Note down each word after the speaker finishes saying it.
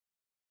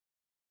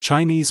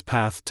Chinese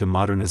path to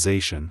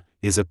modernization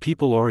is a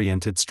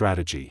people-oriented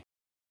strategy.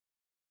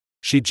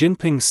 Xi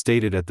Jinping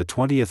stated at the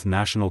 20th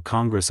National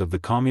Congress of the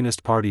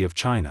Communist Party of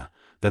China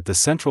that the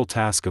central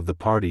task of the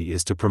party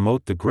is to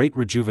promote the great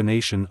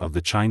rejuvenation of the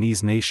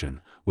Chinese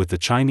nation, with the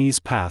Chinese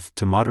path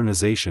to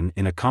modernization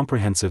in a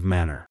comprehensive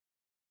manner.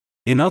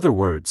 In other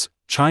words,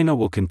 China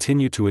will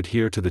continue to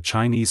adhere to the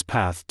Chinese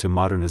path to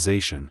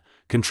modernization,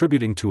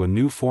 contributing to a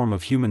new form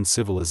of human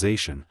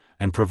civilization,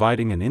 and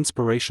providing an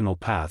inspirational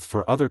path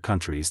for other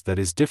countries that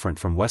is different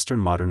from Western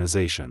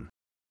modernization.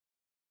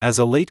 As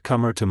a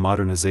latecomer to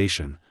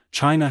modernization,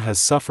 China has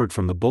suffered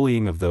from the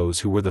bullying of those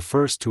who were the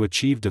first to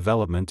achieve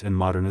development and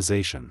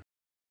modernization.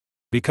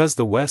 Because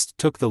the West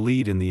took the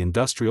lead in the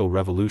Industrial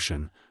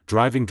Revolution,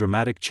 driving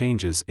dramatic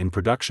changes in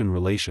production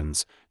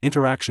relations,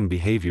 interaction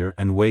behavior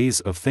and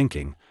ways of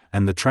thinking,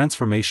 and the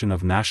transformation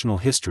of national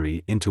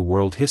history into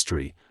world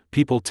history,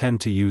 people tend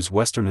to use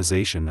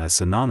Westernization as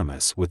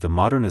synonymous with the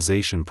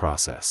modernization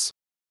process.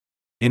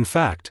 In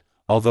fact,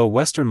 although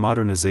Western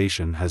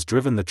modernization has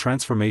driven the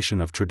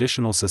transformation of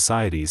traditional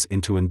societies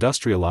into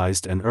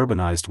industrialized and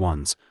urbanized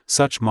ones,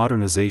 such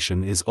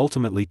modernization is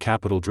ultimately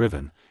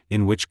capital-driven,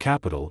 in which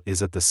capital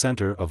is at the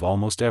center of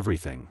almost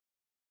everything.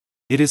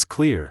 It is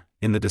clear,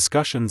 in the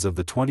discussions of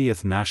the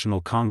 20th National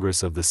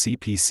Congress of the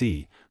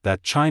CPC,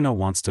 that China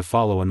wants to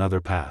follow another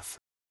path.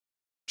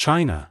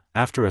 China,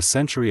 after a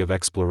century of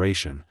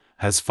exploration,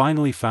 has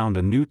finally found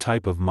a new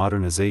type of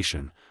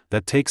modernization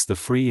that takes the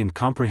free and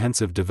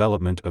comprehensive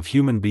development of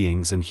human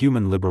beings and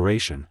human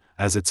liberation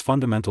as its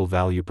fundamental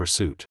value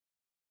pursuit.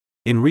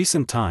 In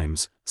recent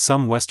times,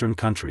 some Western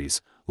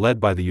countries, led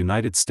by the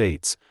United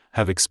States,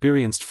 have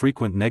experienced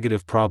frequent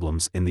negative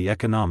problems in the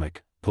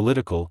economic,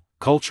 political,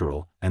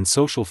 cultural, and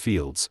social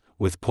fields,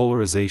 with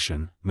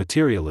polarization,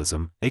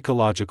 materialism,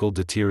 ecological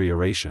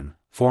deterioration,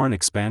 foreign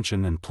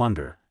expansion and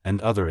plunder, and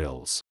other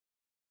ills.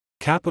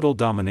 Capital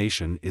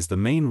domination is the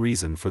main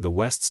reason for the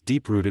West's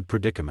deep-rooted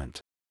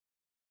predicament.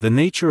 The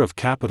nature of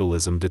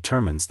capitalism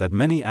determines that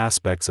many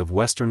aspects of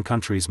Western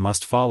countries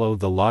must follow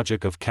the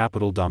logic of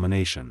capital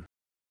domination.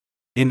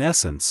 In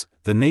essence,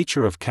 the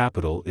nature of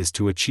capital is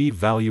to achieve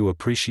value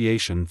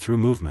appreciation through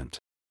movement.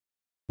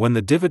 When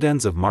the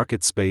dividends of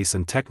market space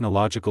and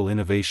technological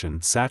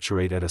innovation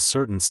saturate at a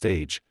certain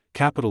stage,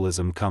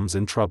 capitalism comes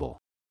in trouble.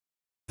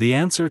 The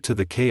answer to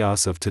the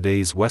chaos of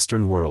today's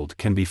Western world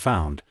can be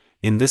found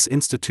in this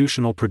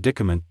institutional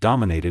predicament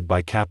dominated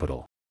by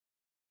capital.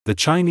 The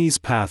Chinese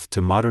path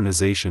to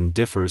modernization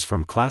differs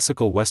from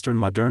classical Western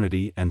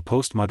modernity and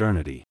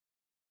postmodernity.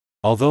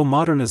 Although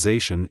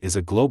modernization is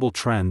a global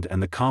trend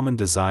and the common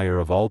desire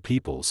of all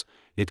peoples,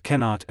 it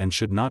cannot and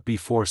should not be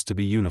forced to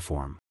be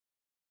uniform.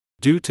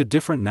 Due to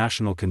different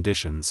national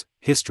conditions,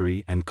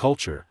 history and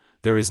culture,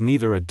 there is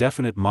neither a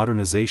definite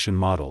modernization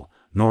model,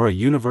 nor a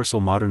universal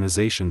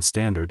modernization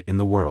standard in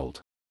the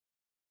world.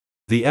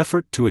 The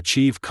effort to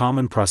achieve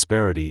common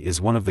prosperity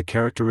is one of the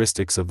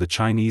characteristics of the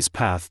Chinese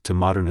path to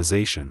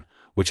modernization,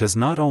 which has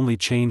not only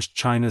changed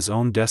China's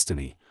own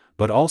destiny,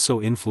 but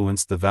also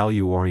influenced the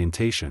value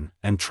orientation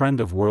and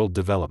trend of world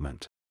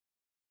development.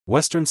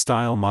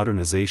 Western-style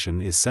modernization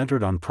is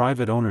centered on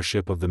private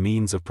ownership of the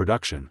means of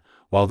production,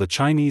 while the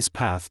Chinese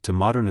path to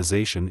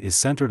modernization is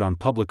centered on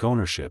public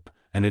ownership,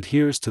 and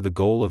adheres to the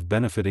goal of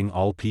benefiting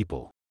all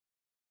people.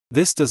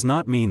 This does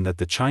not mean that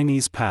the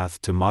Chinese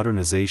path to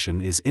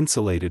modernization is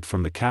insulated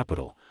from the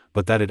capital,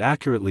 but that it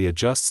accurately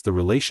adjusts the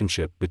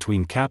relationship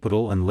between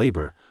capital and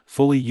labor,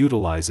 fully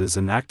utilizes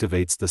and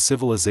activates the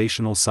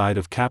civilizational side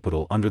of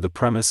capital under the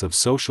premise of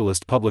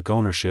socialist public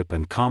ownership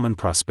and common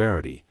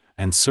prosperity,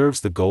 and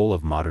serves the goal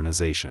of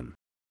modernization.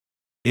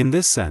 In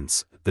this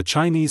sense, the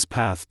Chinese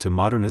path to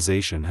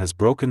modernization has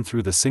broken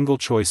through the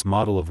single-choice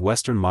model of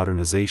Western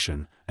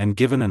modernization, and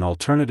given an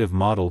alternative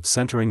model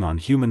centering on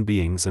human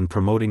beings and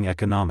promoting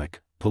economic,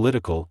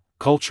 political,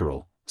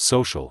 cultural,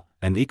 social,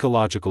 and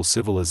ecological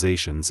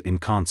civilizations in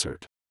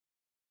concert.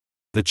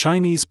 The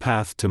Chinese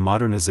path to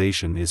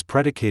modernization is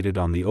predicated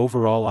on the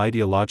overall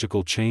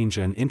ideological change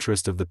and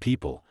interest of the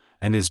people,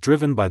 and is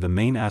driven by the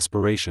main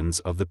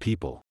aspirations of the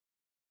people.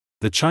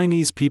 The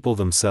Chinese people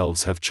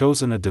themselves have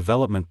chosen a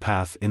development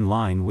path in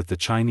line with the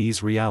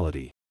Chinese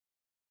reality.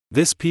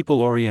 This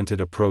people-oriented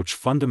approach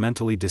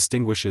fundamentally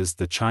distinguishes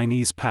the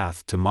Chinese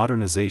path to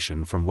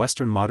modernization from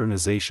Western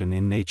modernization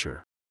in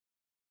nature.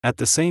 At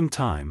the same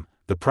time,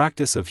 the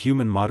practice of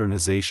human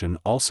modernization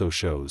also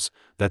shows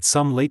that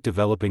some late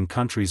developing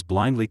countries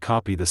blindly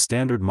copy the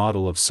standard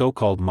model of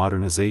so-called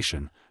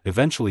modernization,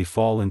 eventually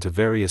fall into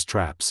various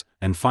traps,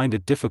 and find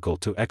it difficult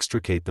to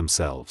extricate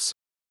themselves.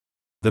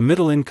 The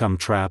middle-income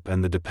trap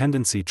and the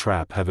dependency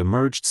trap have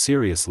emerged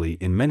seriously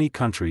in many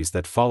countries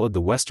that followed the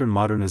Western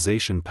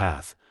modernization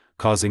path,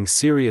 causing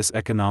serious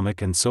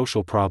economic and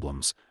social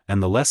problems,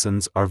 and the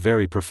lessons are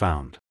very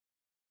profound.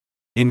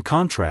 In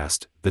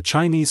contrast, the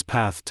Chinese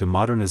path to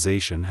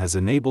modernization has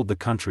enabled the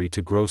country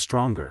to grow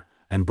stronger,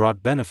 and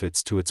brought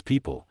benefits to its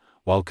people,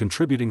 while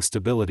contributing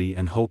stability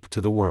and hope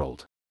to the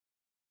world.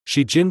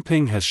 Xi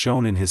Jinping has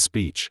shown in his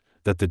speech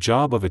that the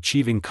job of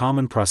achieving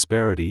common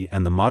prosperity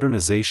and the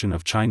modernization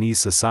of Chinese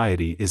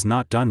society is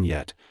not done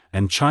yet,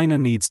 and China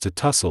needs to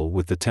tussle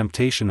with the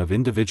temptation of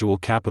individual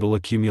capital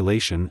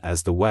accumulation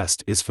as the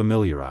West is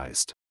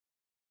familiarized.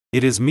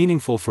 It is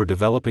meaningful for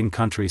developing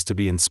countries to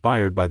be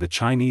inspired by the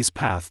Chinese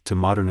path to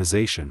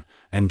modernization,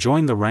 and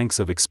join the ranks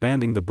of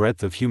expanding the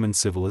breadth of human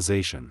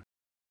civilization.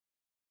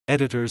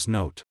 Editor's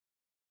note: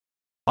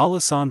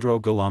 Alessandro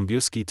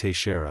Golombiewski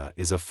Teixeira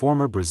is a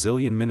former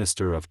Brazilian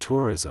Minister of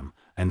Tourism,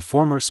 and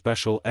former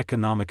Special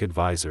Economic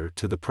Advisor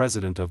to the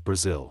President of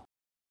Brazil.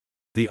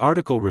 The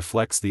article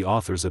reflects the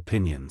author's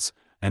opinions,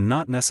 and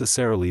not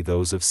necessarily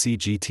those of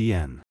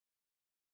CGTN.